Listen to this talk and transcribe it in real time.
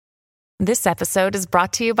This episode is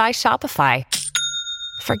brought to you by Shopify.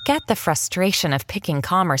 Forget the frustration of picking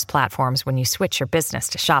commerce platforms when you switch your business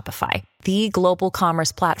to Shopify, the global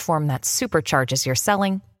commerce platform that supercharges your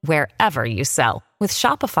selling wherever you sell. With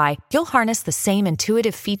Shopify, you'll harness the same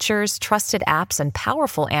intuitive features, trusted apps, and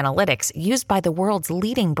powerful analytics used by the world's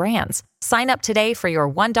leading brands. Sign up today for your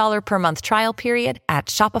 $1 per month trial period at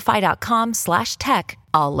shopify.com/tech,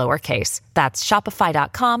 all lowercase. That's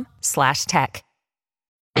shopify.com/tech.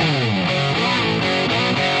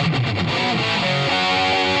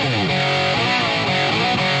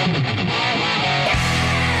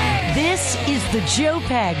 This is the Joe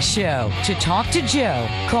Pags Show. To talk to Joe,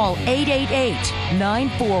 call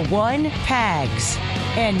 888-941-PAGS.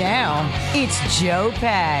 And now, it's Joe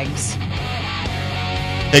Pags.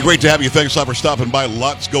 Hey, great to have you. Thanks a lot for stopping by.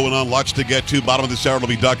 Lots going on, lots to get to. Bottom of this hour will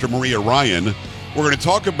be Dr. Maria Ryan. We're going to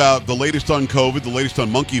talk about the latest on COVID, the latest on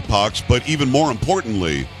monkeypox, but even more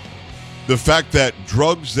importantly, the fact that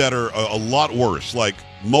drugs that are a lot worse, like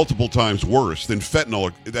multiple times worse than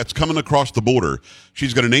fentanyl, that's coming across the border.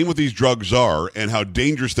 She's going to name what these drugs are and how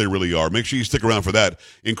dangerous they really are. Make sure you stick around for that.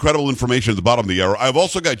 Incredible information at the bottom of the hour. I've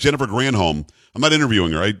also got Jennifer Granholm. I'm not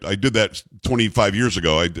interviewing her. I did that 25 years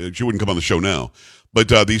ago. She wouldn't come on the show now. But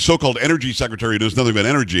the so-called energy secretary knows nothing about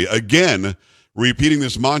energy. Again, repeating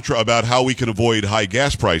this mantra about how we can avoid high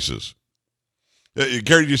gas prices.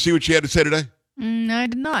 Carrie, did you see what she had to say today? No, I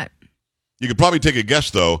did not. You could probably take a guess,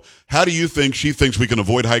 though. How do you think she thinks we can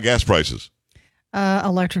avoid high gas prices?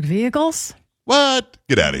 Electric vehicles. What?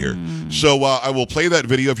 Get out of here. So I will play that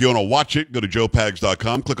video. If you want to watch it, go to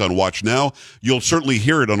joepags.com. Click on Watch Now. You'll certainly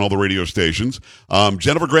hear it on all the radio stations.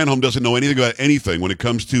 Jennifer Granholm doesn't know anything about anything when it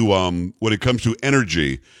comes to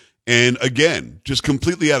energy. And again, just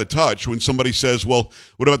completely out of touch when somebody says, well,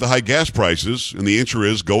 what about the high gas prices? And the answer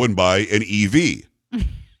is go and buy an EV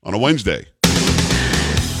on a Wednesday.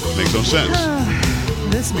 Makes no sense.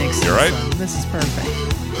 This makes sense. You all right? This is perfect.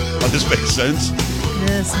 Oh, this makes sense?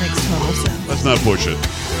 This makes total sense. Let's not push it.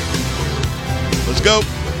 Let's go.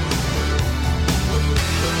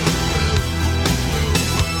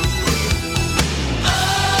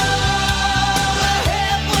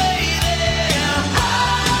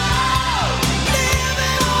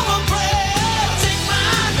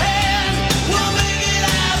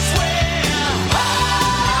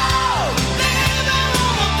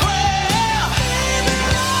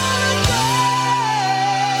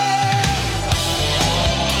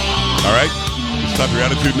 All right, stop your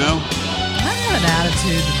attitude now. I have an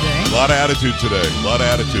attitude today. A lot of attitude today. A lot of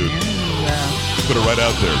attitude. Put it right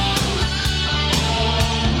out there.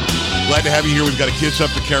 Glad to have you here. We've got a Kiss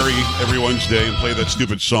Up to Carry every Wednesday and play that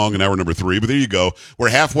stupid song in hour number 3. But there you go. We're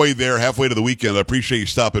halfway there, halfway to the weekend. I appreciate you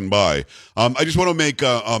stopping by. I just want to make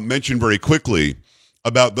a mention very quickly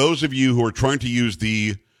about those of you who are trying to use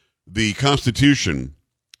the Constitution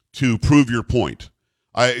to prove your point.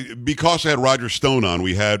 Because I had Roger Stone on,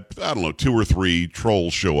 we had, 2 or 3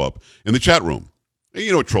 trolls show up in the chat room.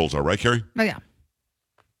 You know what trolls are, right, Carrie? Oh, yeah.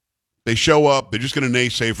 They show up, they're just going to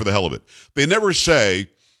naysay for the hell of it. They never say,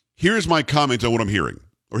 here's my comment on what I'm hearing,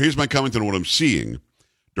 or here's my comment on what I'm seeing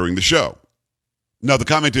during the show. Now, the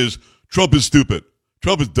comment is, Trump is stupid.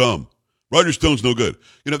 Trump is dumb. Roger Stone's no good.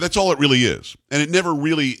 That's all it really is. And it never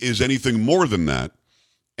really is anything more than that.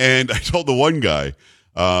 And I told the one guy,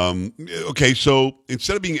 okay, so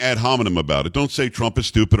instead of being ad hominem about it, don't say Trump is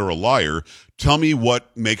stupid or a liar. Tell me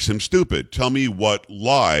what makes him stupid. Tell me what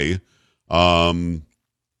lie,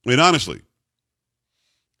 honestly.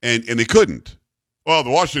 And they couldn't. Well, the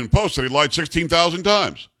Washington Post said he lied 16,000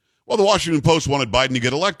 times. Well, the Washington Post wanted Biden to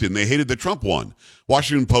get elected, and they hated that Trump won.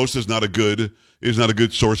 Washington Post is not a good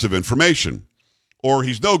source of information. Or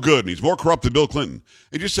he's no good, and he's more corrupt than Bill Clinton.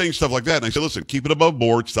 And just saying stuff like that. And I said, listen, keep it above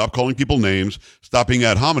board. Stop calling people names. Stop being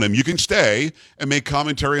ad hominem. You can stay and make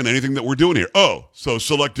commentary on anything that we're doing here. Oh, so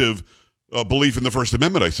selective belief in the First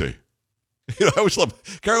Amendment, I see.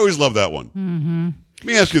 Carrie always loved that one. Mm-hmm. Let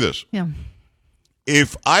me ask you this. Yeah.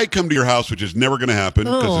 If I come to your house, which is never going to happen,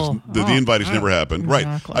 because the invite has never happened.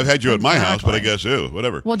 Exactly. Right. I've had you at my house, but I guess,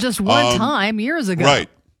 whatever. Well, just one time years ago. Right.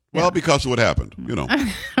 Well, because of what happened,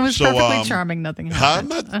 I was perfectly charming. Nothing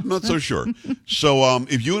happened. I'm not so sure. So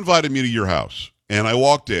if you invited me to your house and I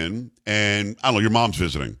walked in and, I don't know, your mom's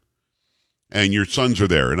visiting and your sons are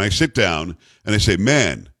there and I sit down and I say,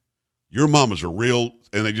 man, your mom is a real,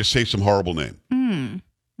 and they just say some horrible name.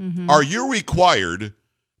 Mm-hmm. Are you required,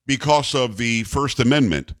 because of the First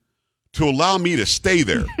Amendment, to allow me to stay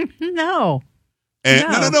there? No. And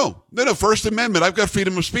no. First Amendment, I've got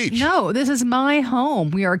freedom of speech. No, this is my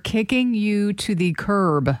home. We are kicking you to the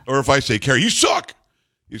curb. Or if I say, Carrie, you suck.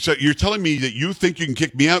 So you're telling me that you think you can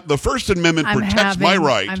kick me out? The First Amendment protects my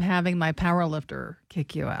right. I'm having my power lifter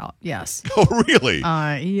kick you out. Yes. Oh, really?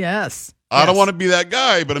 Yes. I don't want to be that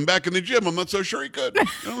guy, but I'm back in the gym. I'm not so sure he could.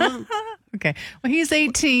 Okay. Well, he's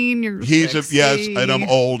 18. You're He's 60. Yes, and I'm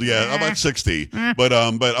old. Yeah, I'm about 60, but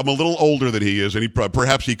I'm a little older than he is, and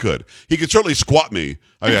perhaps he could. He could certainly squat me.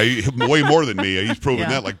 Way more than me. He's proven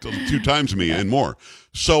that like 2 times me and more.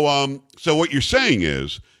 So what you're saying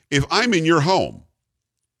is, if I'm in your home,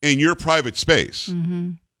 in your private space,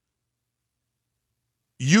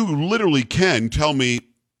 you literally can tell me,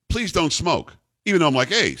 please don't smoke. Even though I'm like,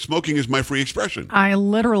 hey, smoking is my free expression. I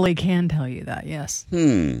literally can tell you that, yes.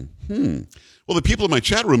 Well, the people in my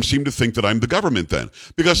chat room seem to think that I'm the government then.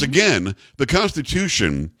 Because, again, the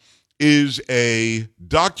Constitution is a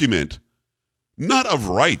document not of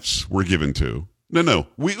rights we're given to. No.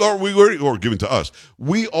 Or given to us.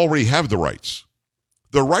 We already have the rights.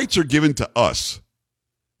 The rights are given to us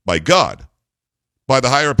by God, by the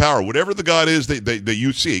higher power. Whatever the God is that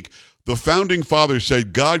you seek, the Founding Fathers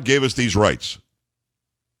said God gave us these rights.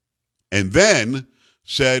 And then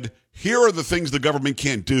said, here are the things the government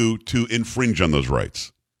can't do to infringe on those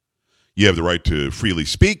rights. You have the right to freely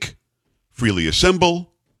speak, freely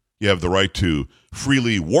assemble. You have the right to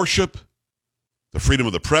freely worship, the freedom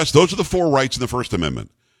of the press. Those are the 4 rights in the First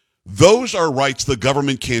Amendment. Those are rights the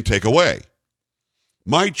government can't take away.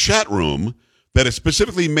 My chat room that is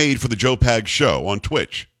specifically made for the Joe Pags show on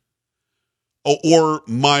Twitch, or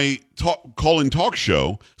my call-in talk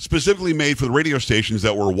show specifically made for the radio stations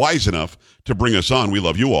that were wise enough to bring us on. We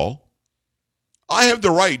love you all. I have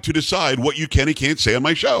the right to decide what you can and can't say on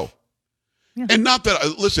my show. Yeah. And not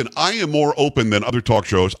that, listen, I am more open than other talk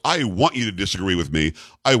shows. I want you to disagree with me.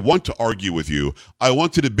 I want to argue with you. I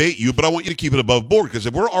want to debate you, but I want you to keep it above board, because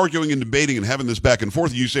if we're arguing and debating and having this back and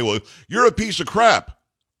forth, and you say, well, you're a piece of crap,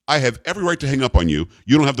 I have every right to hang up on you.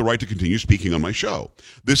 You don't have the right to continue speaking on my show.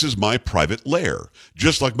 This is my private lair,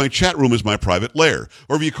 just like my chat room is my private lair.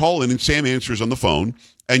 Or if you call in and Sam answers on the phone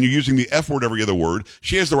and you're using the F word every other word,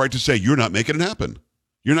 she has the right to say, you're not making it happen.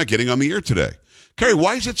 You're not getting on the air today. Carrie,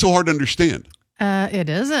 why is it so hard to understand? It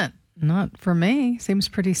isn't. Not for me. Seems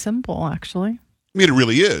pretty simple, actually. I mean, it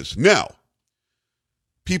really is. Now,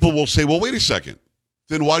 people will say, well, wait a second.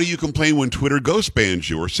 Then why do you complain when Twitter ghost bans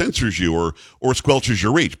you or censors you or squelches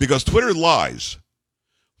your reach? Because Twitter lies.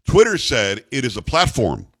 Twitter said it is a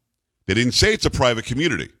platform. They didn't say it's a private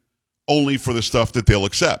community, only for the stuff that they'll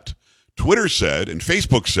accept. Twitter said, and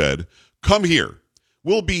Facebook said, come here.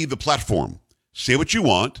 We'll be the platform. Say what you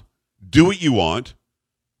want, do what you want,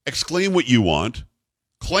 exclaim what you want,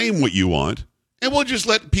 claim what you want, and we'll just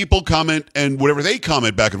let people comment, and whatever they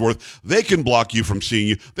comment back and forth, they can block you from seeing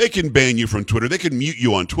you. They can ban you from Twitter. They can mute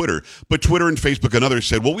you on Twitter. But Twitter and Facebook and others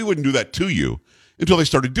said, well, we wouldn't do that to you until they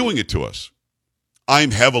started doing it to us. I'm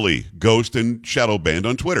heavily ghost and shadow banned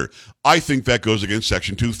on Twitter. I think that goes against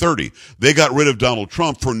Section 230. They got rid of Donald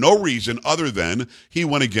Trump for no reason other than he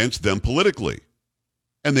went against them politically.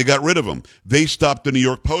 And they got rid of him. They stopped the New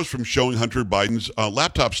York Post from showing Hunter Biden's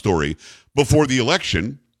laptop story before the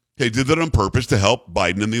election. They did that on purpose to help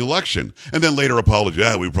Biden in the election. And then later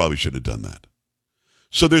apologized, we probably shouldn't have done that.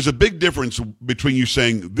 So there's a big difference between you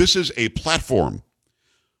saying this is a platform,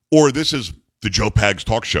 or this is the Joe Pags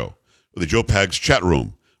talk show, or the Joe Pags chat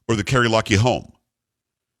room, or the Carrie Lockey home.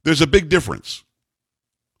 There's a big difference.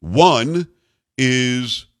 One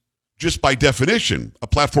is, just by definition, a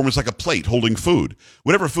platform is like a plate holding food.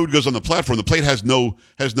 Whatever food goes on the platform, the plate has no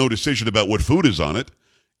decision about what food is on it.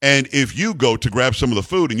 And if you go to grab some of the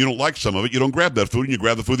food and you don't like some of it, you don't grab that food and you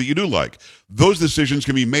grab the food that you do like. Those decisions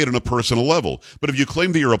can be made on a personal level. But if you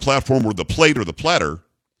claim that you're a platform or the plate or the platter,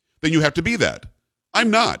 then you have to be that. I'm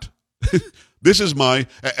not. This is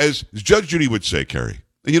as Judge Judy would say, Carrie.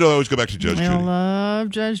 And I always go back to Judge Judy. I love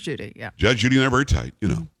Judge Judy, yeah. Judge Judy and I are very tight,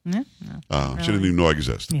 Yeah, no, She didn't even know I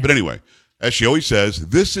exist. Yeah. But anyway, as she always says,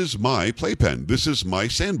 this is my playpen. This is my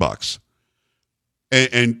sandbox.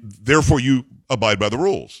 And therefore you abide by the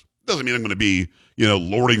rules. Doesn't mean I'm going to be,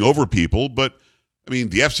 lording over people, but I mean,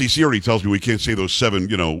 the FCC already tells me we can't say those 7,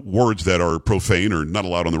 words that are profane or not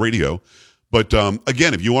allowed on the radio. But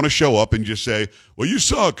again, if you want to show up and just say, well, you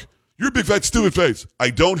suck, you're a big fat stupid face, I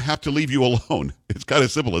don't have to leave you alone. It's kind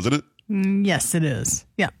of simple, isn't it? Yes, it is.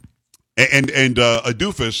 Yeah. And a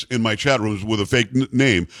doofus in my chat rooms with a fake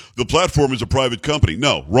name, the platform is a private company.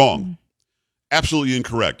 No, wrong. Absolutely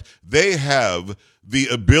incorrect. They have the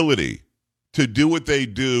ability to do what they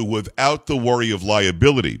do without the worry of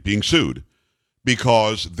liability, being sued,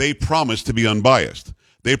 because they promise to be unbiased.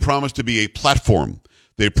 They promise to be a platform.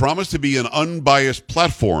 They promise to be an unbiased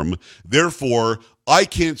platform. Therefore, I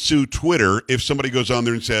can't sue Twitter if somebody goes on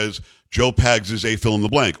there and says, Joe Pags is a fill in the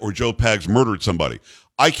blank, or Joe Pags murdered somebody.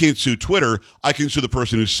 I can't sue Twitter. I can sue the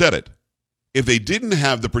person who said it. If they didn't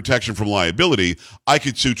have the protection from liability, I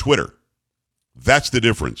could sue Twitter. That's the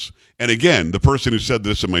difference. And again, the person who said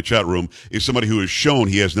this in my chat room is somebody who has shown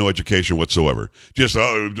he has no education whatsoever. Just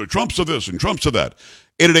Trump's of this and Trump's of that.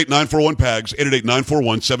 888-941-PAGS,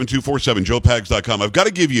 888-941-7247, joepags.com. I've got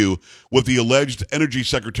to give you what the alleged Energy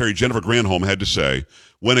Secretary Jennifer Granholm had to say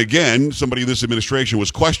when, again, somebody in this administration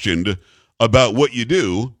was questioned about what you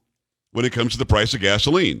do when it comes to the price of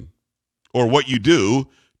gasoline, or what you do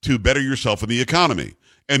to better yourself in the economy.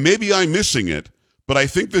 And maybe I'm missing it, but I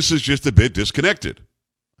think this is just a bit disconnected.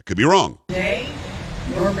 I could be wrong. Today,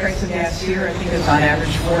 your price of gas here, I think, is on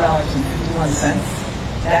average $4.51.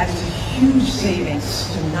 That is a huge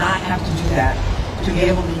savings to not have to do that, to be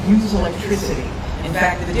able to use electricity. In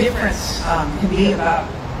fact, the difference can be about,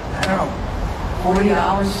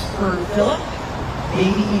 $40 per fill-up,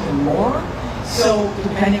 maybe even more. So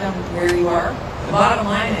depending on where you are, the bottom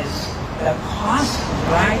line is the cost of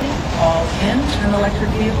riding all in an electric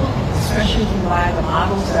vehicle, especially if you buy the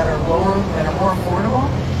models that are lower, that are more affordable,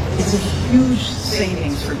 is a huge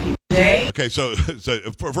savings for people. Today. Okay, so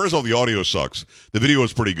first of all, the audio sucks. The video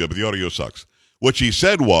is pretty good, but the audio sucks. What she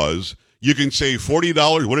said was, you can save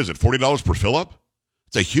 $40, what is it, $40 per fill-up?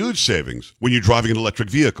 It's a huge savings when you're driving an electric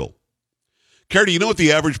vehicle. Carrie, do you know what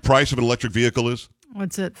the average price of an electric vehicle is?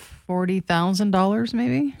 What's it, $40,000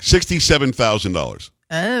 maybe? $67,000.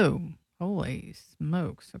 Oh, holy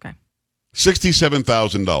smokes. Okay.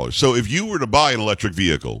 $67,000. So if you were to buy an electric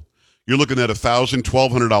vehicle, you're looking at $1,000,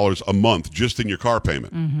 $1,200 a month just in your car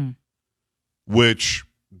payment, which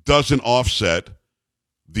doesn't offset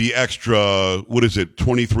the extra,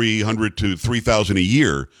 $2,300 to $3,000 a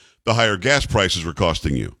year, the higher gas prices are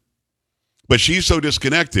costing you. But she's so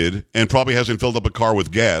disconnected and probably hasn't filled up a car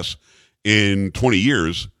with gas in 20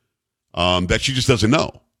 years that she just doesn't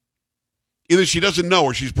know. Either she doesn't know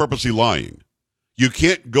or she's purposely lying. You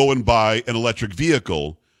can't go and buy an electric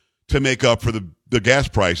vehicle to make up for the gas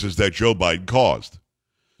prices that Joe Biden caused.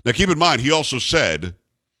 Now, keep in mind, he also said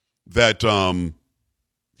that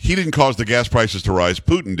he didn't cause the gas prices to rise.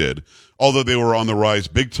 Putin did, although they were on the rise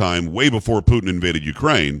big time way before Putin invaded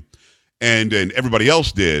Ukraine, and everybody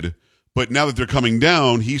else did. But now that they're coming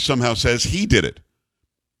down, he somehow says he did it.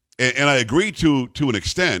 And I agree to an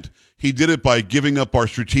extent. He did it by giving up our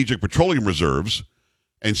strategic petroleum reserves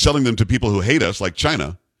and selling them to people who hate us, like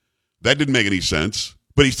China. That didn't make any sense.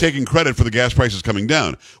 But he's taking credit for the gas prices coming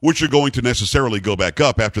down, which are going to necessarily go back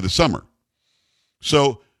up after the summer.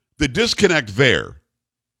 So the disconnect there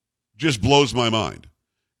just blows my mind.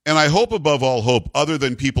 And I hope above all hope, other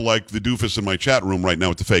than people like the doofus in my chat room right now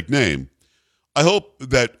with the fake name, I hope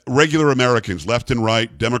that regular Americans, left and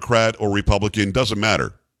right, Democrat or Republican, doesn't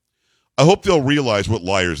matter. I hope they'll realize what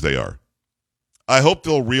liars they are. I hope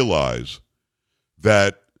they'll realize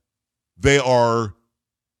that they are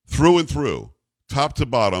through and through, top to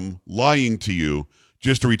bottom, lying to you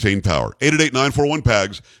just to retain power.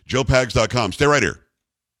 888-941-PAGS, joepags.com. Stay right here.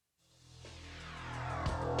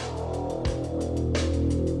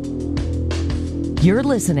 You're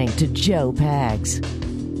listening to Joe Pags.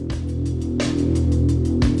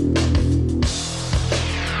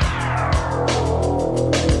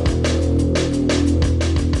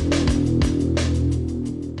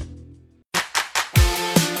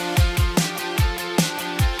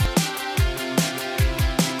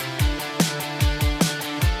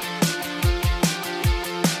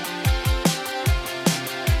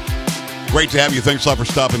 Great to have you. Thanks a lot for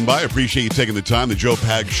stopping by. I appreciate you taking the time. The Joe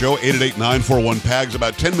Pags Show, 888-941-PAGS,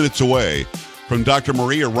 about 10 minutes away from Dr.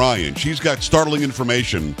 Maria Ryan. She's got startling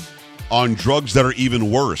information on drugs that are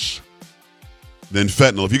even worse than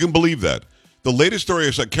fentanyl, if you can believe that. The latest story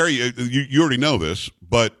is, Carrie, you already know this,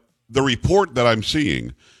 but the report that I'm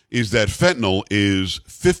seeing is that fentanyl is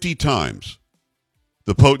 50 times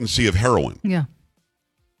the potency of heroin. Yeah.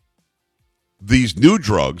 These new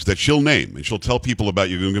drugs that she'll name, and she'll tell people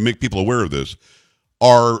about, you're going to make people aware of this,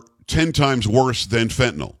 are 10 times worse than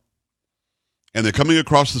fentanyl. And they're coming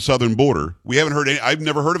across the southern border. We haven't heard any, I've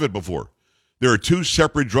never heard of it before. There are two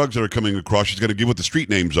separate drugs that are coming across. She's going to give what the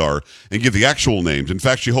street names are and give the actual names. In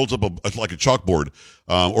fact, she holds up like a chalkboard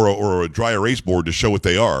or a dry erase board to show what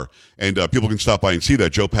they are. And people can stop by and see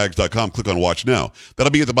that, joepags.com. Click on Watch Now.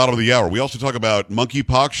 That'll be at the bottom of the hour. We also talk about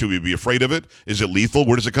monkeypox. Should we be afraid of it? Is it lethal?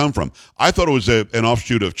 Where does it come from? I thought it was an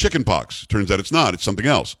offshoot of chickenpox. Turns out it's not. It's something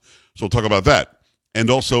else. So we'll talk about that. And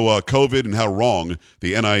also COVID and how wrong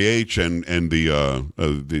the NIH and the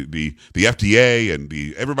FDA and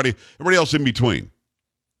everybody else in between,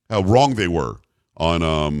 how wrong they were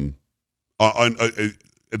on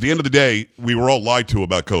at the end of the day, we were all lied to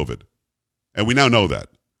about COVID. And we now know that.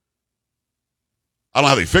 I don't know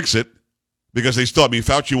how they fix it because they still,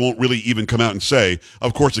 Fauci won't really even come out and say,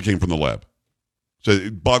 of course it came from the lab. So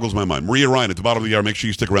it boggles my mind. Maria Ryan at the bottom of the hour. Make sure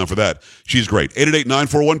you stick around for that. She's great.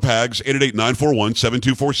 888-941-PAGS,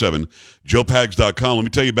 888-941-7247, joepags.com. Let me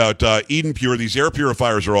tell you about Eden Pure. These air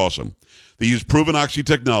purifiers are awesome. They use proven oxy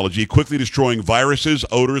technology, quickly destroying viruses,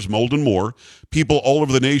 odors, mold, and more. People all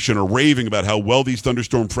over the nation are raving about how well these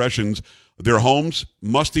thunderstorm freshens their homes.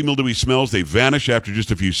 Musty, mildewy smells, they vanish after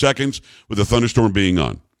just a few seconds with the thunderstorm being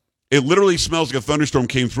on. It literally smells like a thunderstorm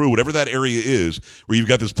came through, whatever that area is, where you've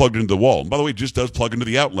got this plugged into the wall. And by the way, it just does plug into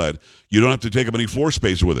the outlet. You don't have to take up any floor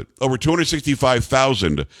space with it. Over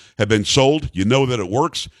 265,000 have been sold. You know that it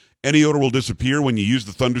works. Any odor will disappear when you use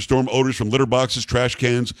the thunderstorm. Odors from litter boxes, trash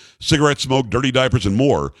cans, cigarette smoke, dirty diapers, and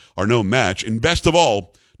more are no match. And best of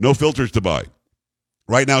all, no filters to buy.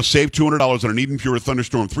 Right now, save $200 on an Eden Pure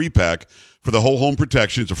Thunderstorm 3-pack for the whole home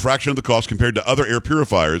protection. It's a fraction of the cost compared to other air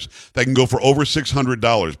purifiers that can go for over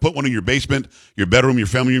 $600. Put one in your basement, your bedroom, your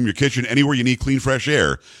family room, your kitchen, anywhere you need clean, fresh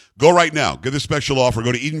air. Go right now. Get this special offer.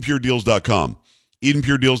 Go to EdenPureDeals.com.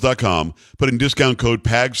 EdenPureDeals.com. Put in discount code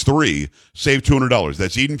PAGS3. Save $200.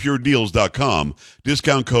 That's EdenPureDeals.com.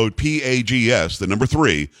 Discount code PAGS, the number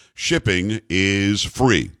 3. Shipping is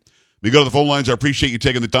free. We go to the phone lines. I appreciate you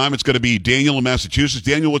taking the time. It's going to be Daniel in Massachusetts.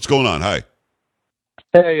 Daniel, what's going on? Hi.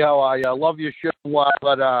 Hey, how are you? I love your show,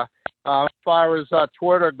 but as far as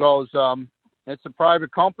Twitter goes, it's a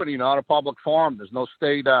private company, not a public forum. There's no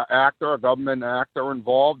state actor or government actor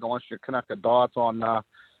involved unless you connect the dots on their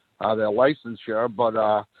licensure.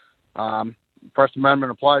 But First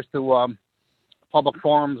Amendment applies to public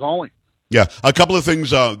forums only. Yeah, a couple of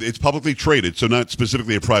things. It's publicly traded, so not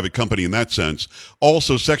specifically a private company in that sense.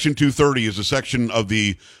 Also, Section 230 is a section of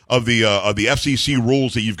the FCC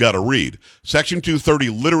rules that you've got to read. Section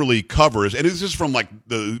 230 literally covers, and this is from like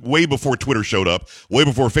the way before Twitter showed up, way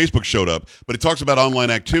before Facebook showed up, but it talks about online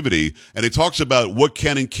activity, and it talks about what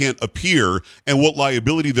can and can't appear and what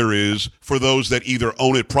liability there is for those that either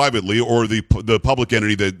own it privately or the public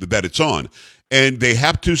entity that it's on. And they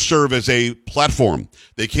have to serve as a platform.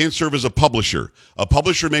 They can't serve as a publisher. A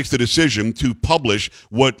publisher makes the decision to publish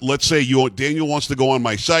what, let's say Daniel wants to go on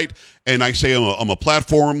my site, and I say I'm a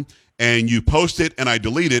platform, and you post it, and I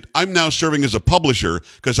delete it. I'm now serving as a publisher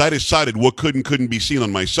because I decided what could and couldn't be seen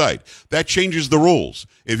on my site. That changes the rules.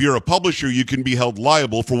 If you're a publisher, you can be held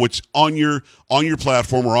liable for what's on your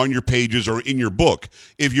platform or on your pages or in your book.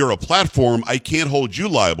 If you're a platform, I can't hold you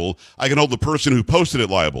liable. I can hold the person who posted it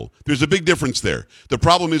liable. There's a big difference there. The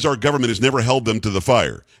problem is our government has never held them to the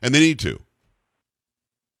fire, and they need to.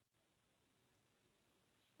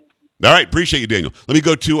 All right, appreciate you, Daniel. Let me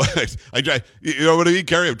go to, you know what I mean,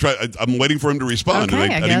 Carrie? I'm waiting for him to respond, Okay,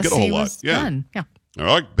 and I didn't get a whole lot. Done. Yeah. All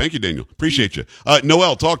right, thank you, Daniel. Appreciate you.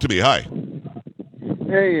 Noel, talk to me. Hi.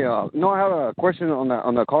 Hey, no, I have a question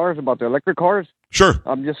on the cars, about the electric cars. Sure.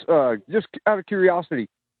 I'm just out of curiosity.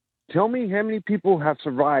 Tell me how many people have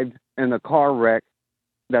survived in a car wreck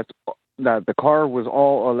that the car was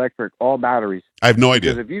all electric, all batteries. I have no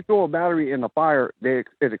idea. Because if you throw a battery in the fire, it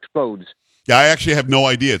explodes. Yeah, I actually have no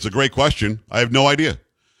idea. It's a great question. I have no idea.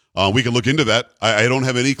 We can look into that. I don't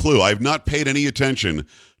have any clue. I have not paid any attention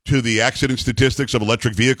to the accident statistics of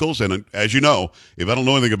electric vehicles. And as you know, if I don't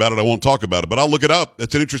know anything about it, I won't talk about it. But I'll look it up.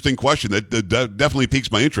 That's an interesting question. That definitely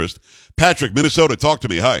piques my interest. Patrick, Minnesota, talk to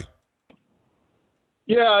me. Hi.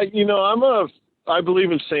 Yeah, I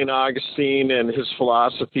believe in St. Augustine and his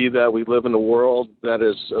philosophy that we live in a world that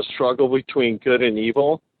is a struggle between good and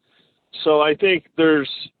evil. So I think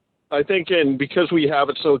and because we have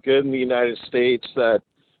it so good in the United States that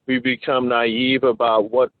we become naive about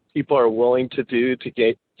what people are willing to do to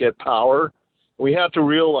get power. We have to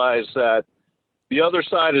realize that the other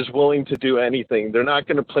side is willing to do anything. They're not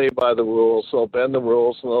going to play by the rules. They'll bend the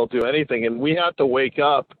rules and they'll do anything. And we have to wake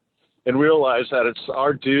up and realize that it's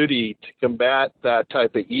our duty to combat that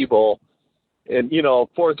type of evil and,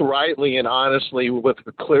 forthrightly and honestly with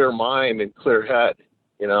a clear mind and clear head,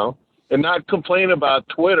 and not complain about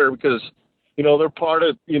Twitter because, they're part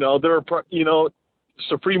of,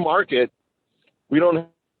 it's a free market. We don't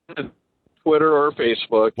have Twitter or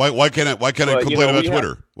Facebook. Why can't I complain about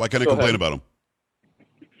Twitter? Why can't I complain about them?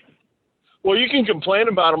 Well, you can complain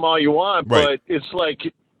about them all you want, right. But it's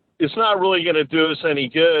like it's not really going to do us any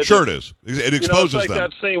good. Sure it is. It exposes it's like them.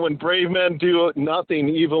 that saying, when brave men do nothing,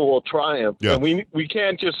 evil will triumph. Yeah. And we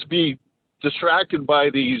can't just be distracted by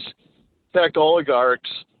these tech oligarchs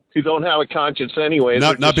who don't have a conscience anyway.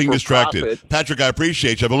 Not being distracted. Profit. Patrick, I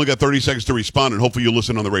appreciate you. I've only got 30 seconds to respond, and hopefully you'll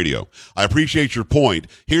listen on the radio. I appreciate your point.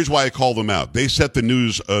 Here's why I call them out. They set the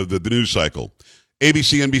news cycle.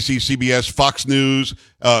 ABC, NBC, CBS, Fox News,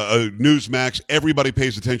 Newsmax, everybody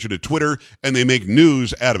pays attention to Twitter, and they make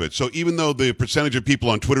news out of it. So even though the percentage of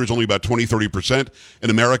people on Twitter is only about 20-30%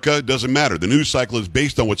 in America, it doesn't matter. The news cycle is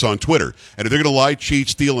based on what's on Twitter. And if they're going to lie, cheat,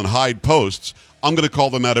 steal, and hide posts, I'm going to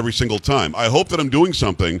call them out every single time. I hope that I'm doing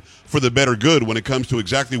something for the better good when it comes to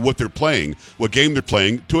exactly what they're playing, what game they're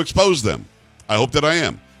playing, to expose them. I hope that I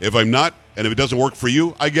am. If I'm not, and if it doesn't work for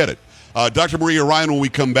you, I get it. Dr. Maria Ryan, when we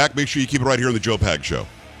come back, make sure you keep it right here on the Joe Pags Show.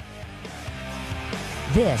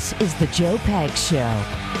 This is the Joe Pags Show.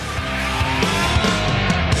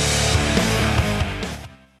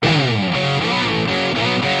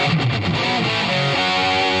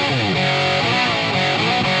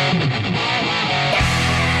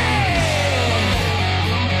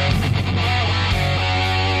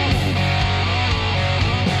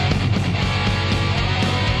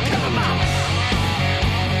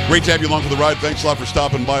 Great to have you along for the ride. Thanks a lot for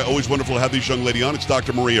stopping by. Always wonderful to have this young lady on. It's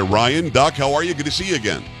Dr. Maria Ryan. Doc, how are you? Good to see you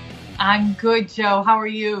again. I'm good, Joe. How are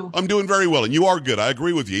you? I'm doing very well, and you are good. I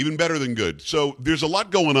agree with you, even better than good. So there's a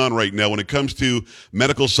lot going on right now when it comes to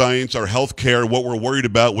medical science, our health care, what we're worried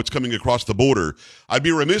about, what's coming across the border. I'd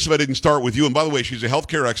be remiss if I didn't start with you. And by the way, she's a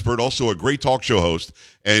healthcare expert, also a great talk show host,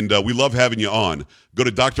 and we love having you on. Go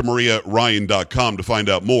to drmariaryan.com to find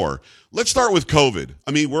out more. Let's start with COVID.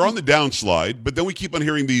 I mean, we're on the downslide, but then we keep on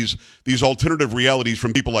hearing these alternative realities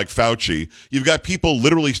from people like Fauci. You've got people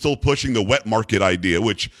literally still pushing the wet market idea,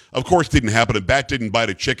 which, of course, didn't happen. A bat didn't bite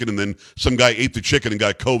a chicken, and then some guy ate the chicken and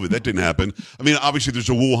got COVID. That didn't happen. I mean, obviously, there's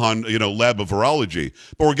a Wuhan, lab of virology.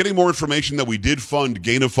 But we're getting more information that we did fund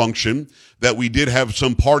gain of function, that we did have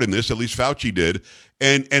some part in this, at least Fauci did.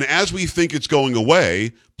 And as we think it's going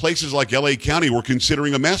away, places like L.A. County were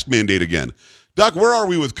considering a mask mandate again. Doc, where are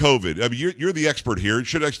we with COVID? I mean, you're the expert here.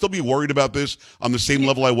 Should I still be worried about this on the same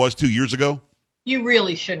level I was 2 years ago? You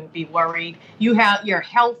really shouldn't be worried. You're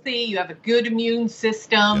healthy. You have a good immune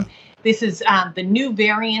system. Yeah. This is the new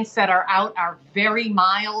variants that are out are very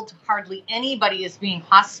mild. Hardly anybody is being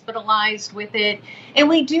hospitalized with it. And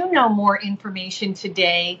we do know more information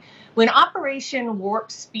today. When Operation Warp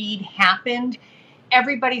Speed happened,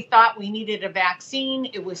 everybody thought we needed a vaccine.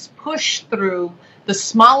 It was pushed through. The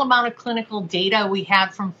small amount of clinical data we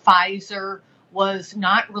had from Pfizer was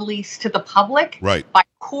not released to the public. Right. By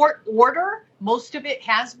court order, most of it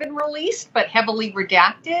has been released, but heavily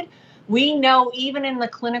redacted. We know even in the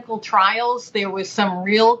clinical trials, there was some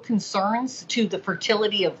real concerns to the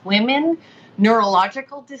fertility of women,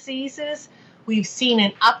 neurological diseases. We've seen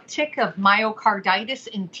an uptick of myocarditis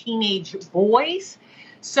in teenage boys.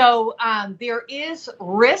 So there is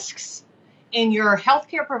risks, and your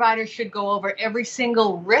healthcare provider should go over every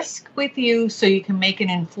single risk with you so you can make an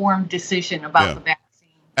informed decision about the vaccine.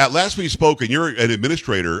 At last we spoke, and you're an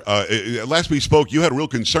administrator, at last we spoke, you had real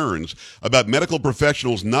concerns about medical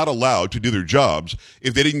professionals not allowed to do their jobs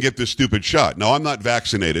if they didn't get this stupid shot. Now, I'm not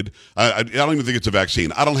vaccinated. I don't even think it's a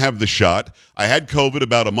vaccine. I don't have the shot. I had COVID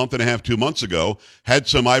about a month and a half, 2 months ago, had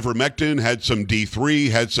some ivermectin, had some D3,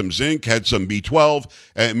 had some zinc, had some B12,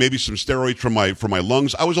 and maybe some steroids from my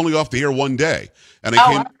lungs. I was only off the air one day. And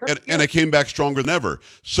I came back stronger than ever.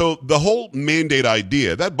 So the whole mandate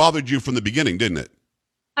idea, that bothered you from the beginning, didn't it?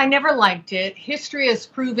 I never liked it. History has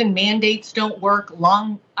proven mandates don't work.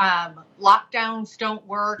 Long lockdowns don't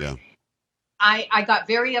work. Yeah. I got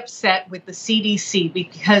very upset with the CDC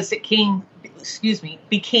because it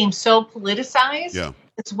became so politicized,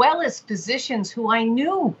 as well as physicians who I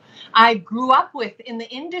knew I grew up with in the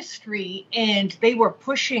industry, and they were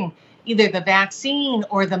pushing either the vaccine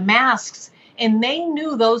or the masks, and they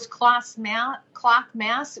knew those cloth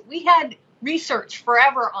masks. We had research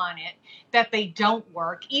forever on it that they don't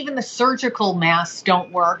work. Even the surgical masks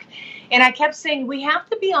don't work. And I kept saying, we have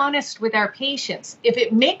to be honest with our patients. If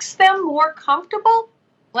it makes them more comfortable,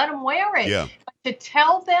 let them wear it. Yeah. But to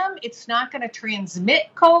tell them it's not going to transmit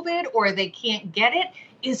COVID or they can't get it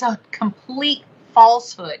is a complete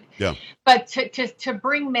falsehood. Yeah. But to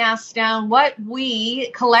bring masks down, what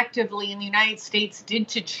we collectively in the United States did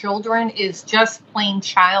to children is just plain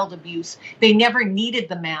child abuse. They never needed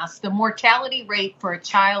the mask. The mortality rate for a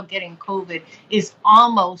child getting COVID is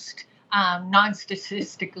almost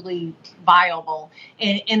non-statistically viable.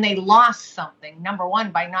 And they lost something, number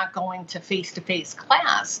one, by not going to face-to-face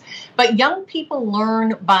class. But young people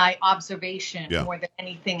learn by observation more than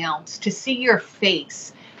anything else, to see your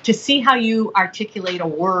face, to see how you articulate a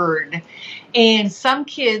word. And some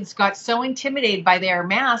kids got so intimidated by their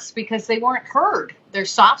masks because they weren't heard. they're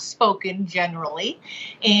soft-spoken generally,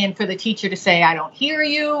 and for the teacher to say, I don't hear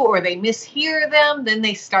you, or they mishear them, then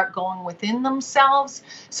they start going within themselves.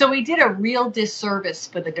 So we did a real disservice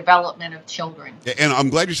for the development of children. And I'm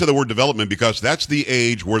glad you said the word development, because that's the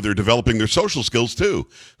age where they're developing their social skills too.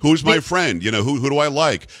 Who's my friend? Who do I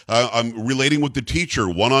like? I'm relating with the teacher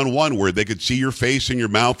one-on-one, where they could see your face and your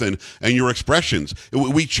mouth and your expressions.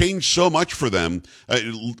 We changed so much for them.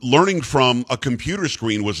 Learning from a computer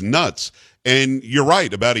screen was nuts. And you're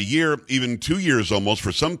right, about a year, even 2 years almost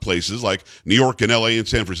for some places like New York and LA and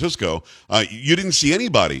San Francisco, you didn't see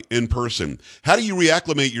anybody in person. How do you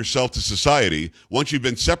reacclimate yourself to society once you've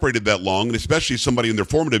been separated that long, and especially somebody in their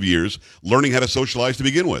formative years learning how to socialize to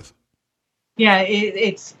begin with? Yeah,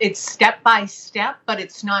 it's step by step, but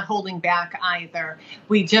it's not holding back either.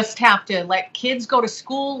 We just have to let kids go to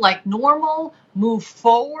school like normal, move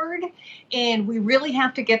forward, and we really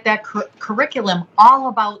have to get that curriculum all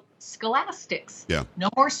about scholastics. Yeah. No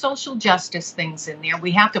more social justice things in there.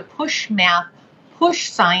 We have to push math,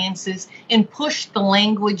 push sciences, and push the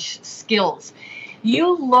language skills.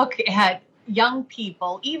 You look at young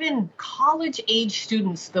people, even college-age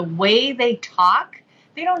students, the way they talk,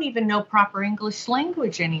 they don't even know proper English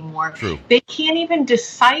language anymore. True. They can't even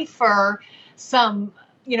decipher some,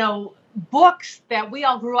 books that we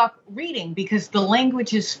all grew up reading because the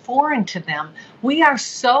language is foreign to them. We are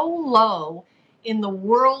so low in the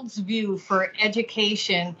world's view for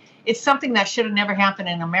education. It's something that should have never happened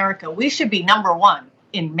in America. We should be number one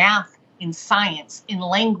in math, in science, in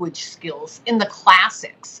language skills, in the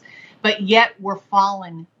classics. But yet we're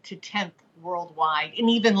fallen to 10th worldwide, and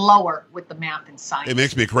even lower with the math and science. It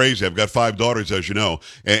makes me crazy. I've got 5 daughters, as you know,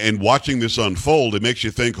 and watching this unfold, it makes you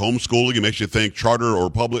think homeschooling. It makes you think charter or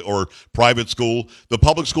public or private school. The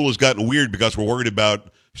public school has gotten weird because we're worried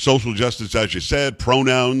about social justice, as you said,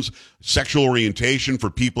 pronouns, sexual orientation for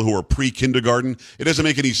people who are pre-kindergarten. It doesn't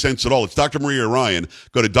make any sense at all. It's Dr. Maria Ryan.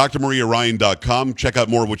 Go to drmariaryan.com. Check out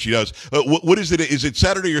more of what she does. What is it? Is it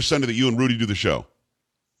Saturday or Sunday that you and Rudy do the show?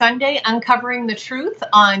 Sunday, Uncovering the Truth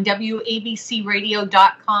on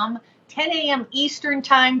WABCRadio.com, 10 a.m. Eastern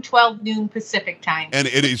Time, 12 noon Pacific Time. And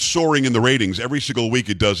it is soaring in the ratings. Every single week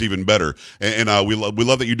it does even better. And we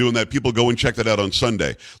love that you're doing that. People go and check that out on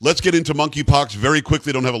Sunday. Let's get into monkeypox very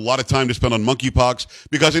quickly. Don't have a lot of time to spend on monkeypox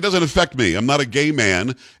because it doesn't affect me. I'm not a gay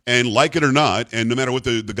man, and like it or not, and no matter what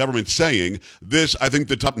the government's saying, I think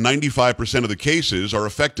the top 95% of the cases are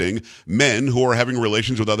affecting men who are having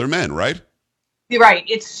relations with other men, right? You're right.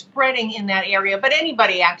 It's spreading in that area, but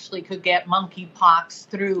anybody actually could get monkeypox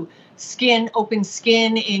through open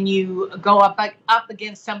skin, and you go up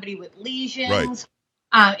against somebody with lesions.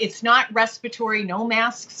 Right. It's not respiratory. No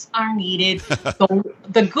masks are needed.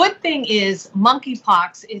 The good thing is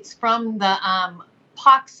monkeypox. It's from the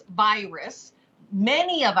pox virus.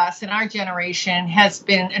 Many of us in our generation has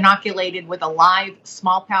been inoculated with a live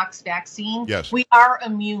smallpox vaccine. Yes. We are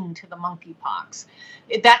immune to the monkeypox.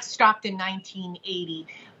 That stopped in 1980.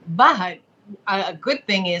 But a good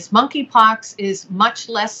thing is monkeypox is much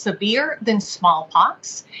less severe than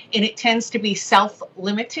smallpox, and it tends to be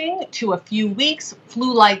self-limiting to a few weeks,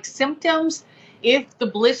 flu-like symptoms. If the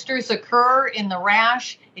blisters occur in the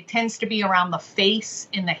rash, it tends to be around the face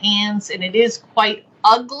and the hands, and it is quite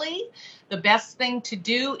ugly. The best thing to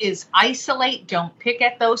do is isolate. Don't pick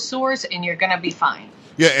at those sores, and you're going to be fine.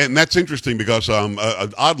 Yeah, and that's interesting because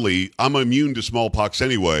oddly, I'm immune to smallpox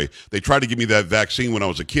anyway. They tried to give me that vaccine when I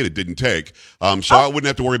was a kid. It didn't take. I wouldn't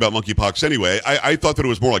have to worry about monkeypox anyway. I thought that it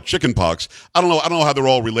was more like chickenpox. I don't know how they're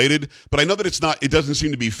all related, but I know that it doesn't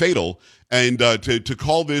seem to be fatal. And to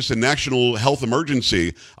call this a national health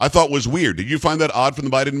emergency, I thought was weird. Did you find that odd from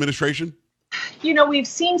the Biden administration? We've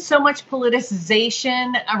seen so much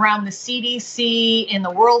politicization around the CDC and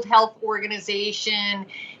the World Health Organization,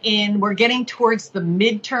 and we're getting towards the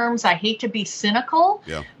midterms. I hate to be cynical,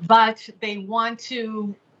 but they want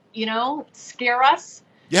to, scare us.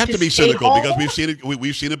 You have to be cynical because we've seen it.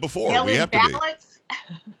 We've seen it before. We have to be.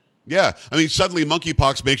 Yeah, I mean, suddenly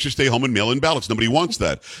monkeypox makes you stay home and mail in ballots. Nobody wants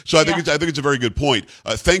that. So I think it's a very good point.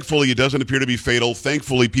 Thankfully, it doesn't appear to be fatal.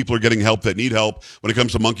 Thankfully, people are getting help that need help when it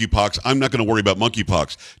comes to monkeypox. I'm not going to worry about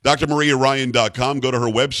monkeypox. DrMariaRyan.com. Go to her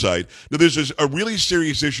website. Now, there's a really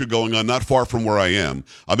serious issue going on not far from where I am.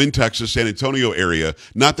 I'm in Texas, San Antonio area,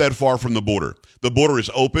 not that far from the border. The border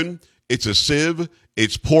is open. It's a sieve.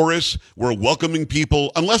 It's porous. We're welcoming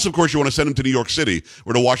people, unless, of course, you want to send them to New York City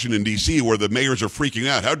or to Washington, D.C., where the mayors are freaking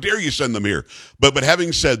out. How dare you send them here? But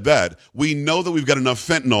having said that, we know that we've got enough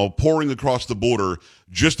fentanyl pouring across the border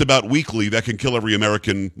just about weekly that can kill every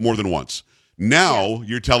American more than once. Now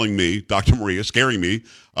you're telling me, Dr. Maria, scaring me,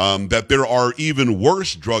 that there are even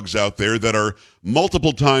worse drugs out there that are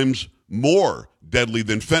multiple times more deadly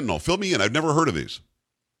than fentanyl. Fill me in. I've never heard of these.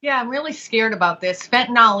 Yeah, I'm really scared about this.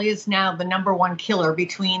 Fentanyl is now the number one killer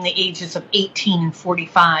between the ages of 18 and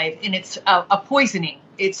 45, and it's a poisoning.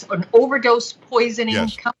 It's an overdose poisoning.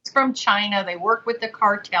 Yes. Comes from China. They work with the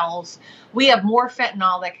cartels. We have more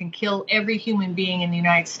fentanyl that can kill every human being in the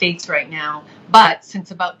United States right now. But since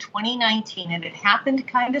about 2019, and it happened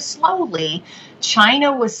kind of slowly,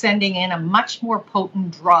 China was sending in a much more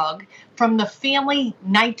potent drug from the family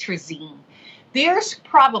nitrazine. There's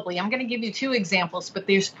probably, I'm going to give you two examples, but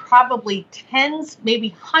there's probably tens,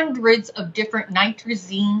 maybe hundreds of different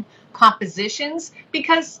nitrazine compositions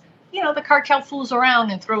because, the cartel fools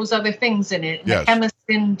around and throws other things in it. And Yes. the chemist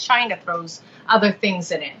in China throws other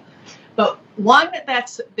things in it. But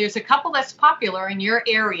there's a couple that's popular in your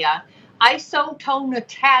area,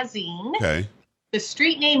 isotonitazine. Okay. The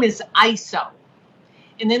street name is ISO.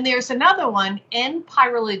 And then there's another one,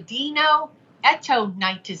 N-pyridino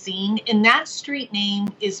etonitazine, and that street name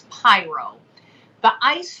is Pyro. The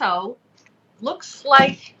ISO looks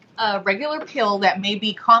like a regular pill that may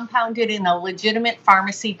be compounded in a legitimate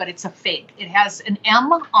pharmacy, but it's a fake. It has an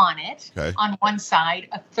M on it on one side,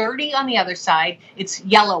 a 30 on the other side. It's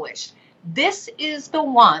yellowish. This is the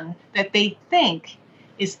one that they think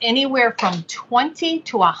is anywhere from 20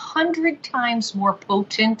 to 100 times more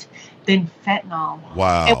potent than fentanyl.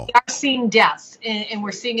 Wow. And we are seeing deaths, and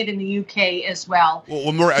we're seeing it in the UK as well.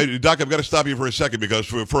 Well, Doc, I've got to stop you for a second because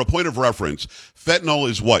for a point of reference, fentanyl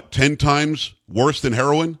is what, 10 times worse than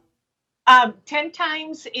heroin? 10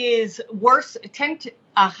 times is worse,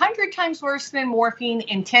 100 times worse than morphine,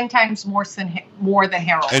 and 10 times more than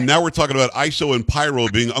heroin. And now we're talking about ISO and Pyro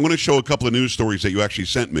being, I'm going to show a couple of news stories that you actually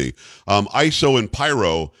sent me. ISO and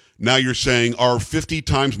Pyro, now you're saying, are 50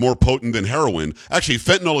 times more potent than heroin. Actually,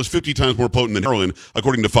 fentanyl is 50 times more potent than heroin,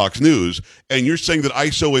 according to Fox News. And you're saying that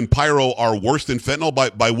ISO and Pyro are worse than fentanyl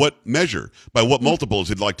by what measure? By what multiple? Is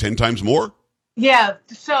it like 10 times more? Yeah,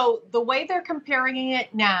 so the way they're comparing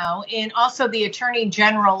it now, and also the Attorney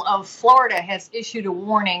General of Florida has issued a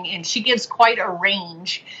warning, and she gives quite a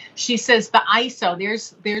range. She says the ISO,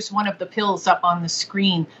 there's one of the pills up on the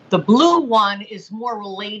screen. The blue one is more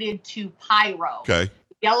related to Pyro. Okay.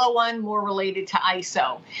 The yellow one more related to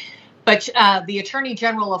ISO. But the Attorney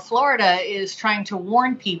General of Florida is trying to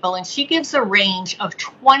warn people, and she gives a range of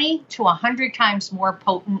 20 to 100 times more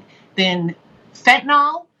potent than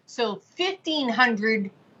fentanyl. So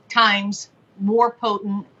 1,500 times more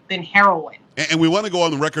potent than heroin. And we want to go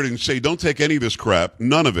on the record and say, don't take any of this crap,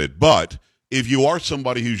 none of it. But if you are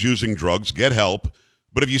somebody who's using drugs, get help.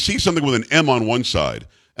 But if you see something with an M on one side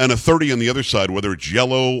and a 30 on the other side, whether it's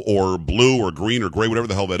yellow or blue or green or gray, whatever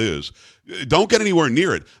the hell that is, don't get anywhere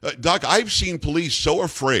near it. Doc, I've seen police so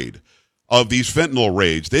afraid of these fentanyl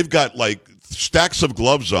raids. They've got like stacks of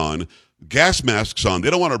gloves on, gas masks on.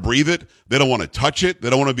 They don't want to breathe it. They don't want to touch it.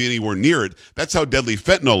 They don't want to be anywhere near it. That's how deadly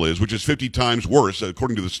fentanyl is, which is 50 times worse,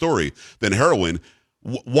 according to the story, than heroin.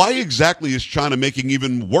 Why exactly is China making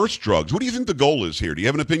even worse drugs? What do you think the goal is here? Do you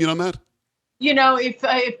have an opinion on that? If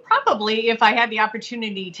I had the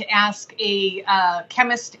opportunity to ask a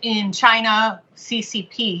chemist in China,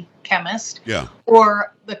 CCP chemist,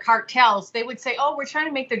 or the cartels, they would say, we're trying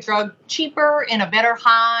to make the drug cheaper and a better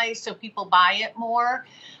high so people buy it more.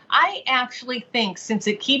 I actually think, since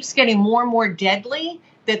it keeps getting more and more deadly,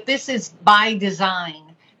 that this is by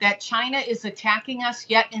design, that China is attacking us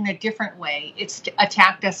yet in a different way. It's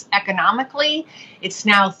attacked us economically. It's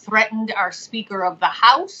now threatened our Speaker of the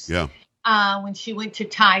House. Yeah. When she went to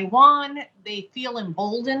Taiwan, they feel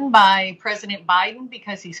emboldened by President Biden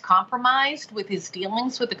because he's compromised with his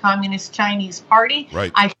dealings with the Communist Chinese Party.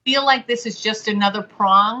 Right. I feel like this is just another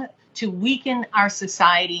prong to weaken our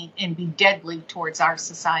society and be deadly towards our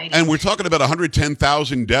society. And we're talking about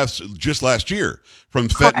 110,000 deaths just last year from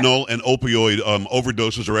fentanyl and opioid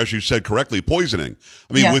overdoses, or as you said correctly, poisoning.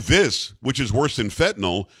 I mean, with this, which is worse than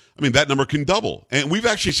fentanyl, I mean, that number can double. And we've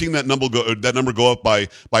actually seen that number go up by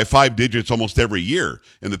 5 digits almost every year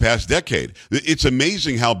in the past decade. It's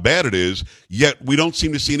amazing how bad it is, yet we don't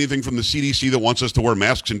seem to see anything from the CDC that wants us to wear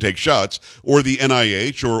masks and take shots, or the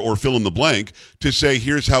NIH, or fill in the blank, to say,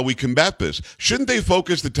 here's how we combat this. Shouldn't they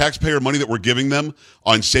focus the taxpayer money that we're giving them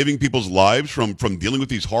on saving people's lives from dealing with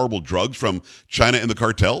these horrible drugs from China and the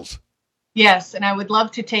cartels? Yes, and I would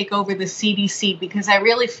love to take over the CDC because I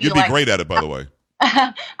really feel You'd be great at it, by the way.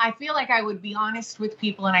 I feel like I would be honest with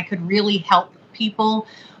people and I could really help people.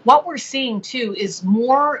 What we're seeing, too, is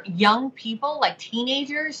more young people, like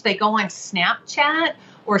teenagers, they go on Snapchat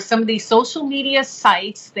or some of these social media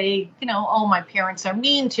sites. They, my parents are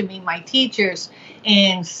mean to me, my teachers.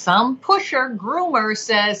 And some pusher, groomer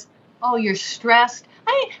says, you're stressed.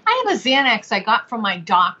 I have a Xanax I got from my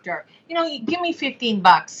doctor. give me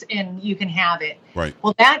 $15 and you can have it. Right.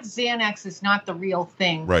 Well, that Xanax is not the real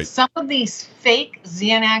thing. Right. Some of these fake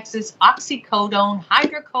Xanaxes, oxycodone,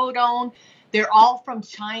 hydrocodone, they're all from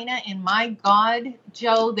China. And my God,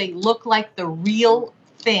 Joe, they look like the real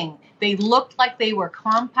thing. They look like they were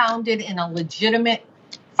compounded in a legitimate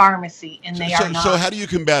pharmacy, and they are not. So how do you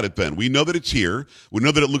combat it then? We know that it's here. We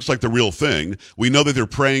know that it looks like the real thing. We know that they're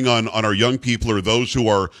preying on our young people or those who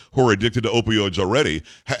are addicted to opioids already.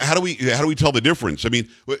 How do we tell the difference? I mean,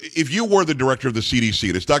 if you were the director of the CDC,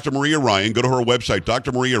 and it's Dr. Maria Ryan, go to her website,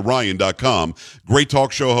 drmariaryan.com. Great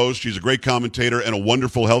talk show host. She's a great commentator and a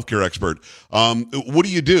wonderful healthcare expert. What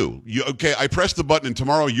do? Okay, I press the button, and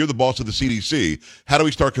tomorrow you're the boss of the CDC. How do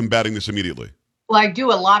we start combating this immediately? Well, I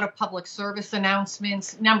do a lot of public service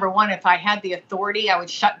announcements. Number one, if I had the authority, I would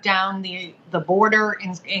shut down the border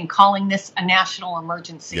in calling this a national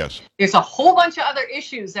emergency. Yes. There's a whole bunch of other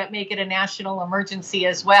issues that make it a national emergency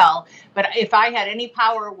as well. But if I had any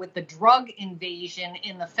power with the drug invasion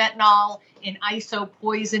in the fentanyl, in iso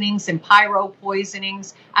poisonings and pyro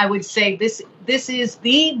poisonings, I would say this is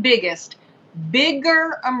the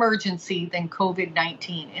bigger emergency than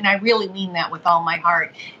COVID-19. And I really mean that with all my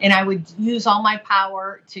heart. And I would use all my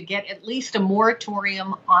power to get at least a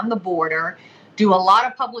moratorium on the border, do a lot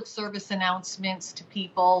of public service announcements to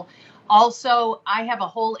people. Also, I have a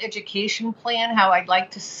whole education plan, how I'd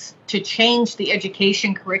like to change the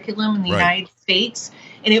education curriculum in the United States.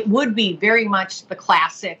 And it would be very much the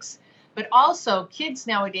classics. But also, kids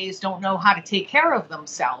nowadays don't know how to take care of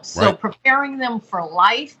themselves. So preparing them for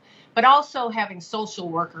life, but also having social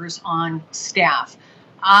workers on staff.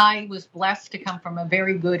 I was blessed to come from a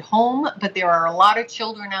very good home, but there are a lot of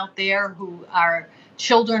children out there who are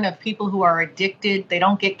children of people who are addicted. They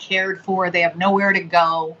don't get cared for. They have nowhere to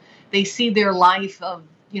go. They see their life of,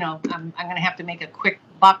 I'm going to have to make a quick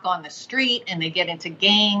buck on the street, and they get into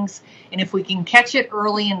gangs. And if we can catch it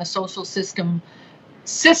early in the social system,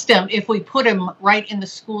 if we put them right in the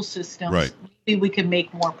school system, maybe we can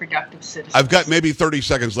make more productive citizens. I've got maybe 30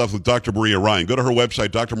 seconds left with Dr. Maria Ryan. Go to her website,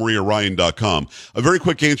 drmariaryan.com. A very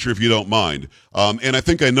quick answer, if you don't mind. And I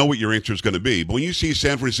think I know what your answer is going to be. But when you see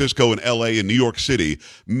San Francisco and L.A. and New York City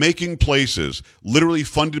making places literally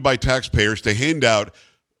funded by taxpayers to hand out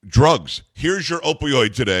drugs. Here's your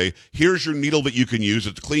opioid today. Here's your needle that you can use.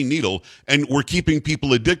 It's a clean needle. And we're keeping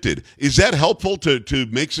people addicted. Is that helpful to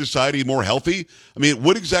make society more healthy? I mean,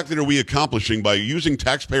 what exactly are we accomplishing by using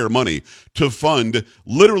taxpayer money to fund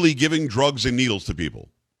literally giving drugs and needles to people?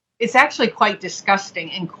 It's actually quite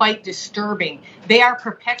disgusting and quite disturbing. They are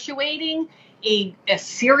perpetuating a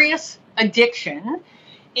serious addiction.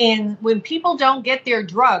 And when people don't get their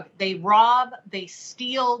drug, they rob, they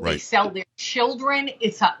steal, they sell their children.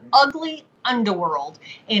 It's an ugly underworld,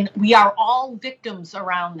 and we are all victims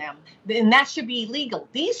around them. And that should be illegal.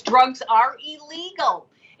 These drugs are illegal.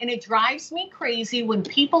 And it drives me crazy when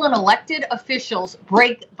people and elected officials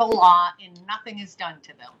break the law and nothing is done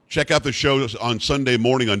to them. Check out the show on Sunday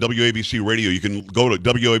morning on WABC Radio. You can go to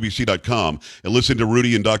WABC.com and listen to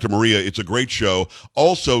Rudy and Dr. Maria. It's a great show.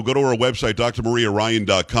 Also, go to our website,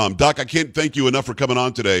 drmariaryan.com. Doc, I can't thank you enough for coming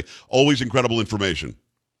on today. Always incredible information.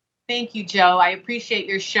 Thank you, Joe. I appreciate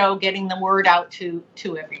your show, getting the word out to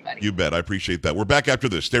everybody. You bet. I appreciate that. We're back after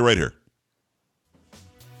this. Stay right here.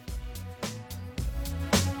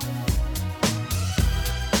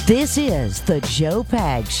 This is the Joe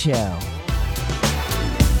Pags Show.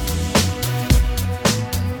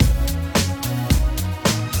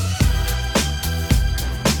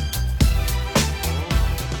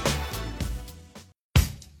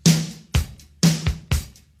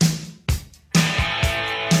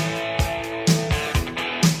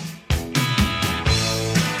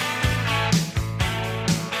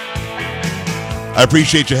 I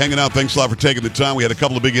appreciate you hanging out. Thanks a lot for taking the time. We had a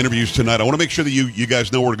couple of big interviews tonight. I want to make sure that you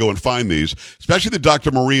guys know where to go and find these, especially the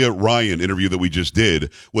Dr. Maria Ryan interview that we just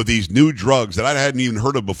did with these new drugs that I hadn't even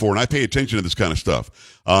heard of before, and I pay attention to this kind of stuff.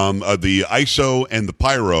 The ISO and the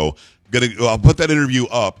Pyro. I'll put that interview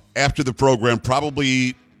up after the program,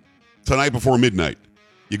 probably tonight before midnight.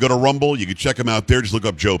 You go to Rumble, you can check them out there. Just look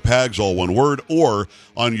up Joe Pags, all one word, or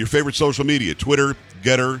on your favorite social media, Twitter,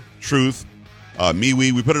 Getter, Truth,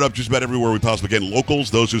 MeWe. We put it up just about everywhere we possibly can. Locals,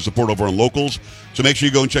 those who support over on Locals. So make sure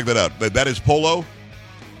you go and check that out. That is Polo.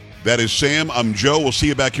 That is Sam. I'm Joe. We'll see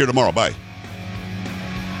you back here tomorrow. Bye.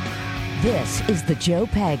 This is the Joe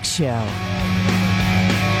Pags Show.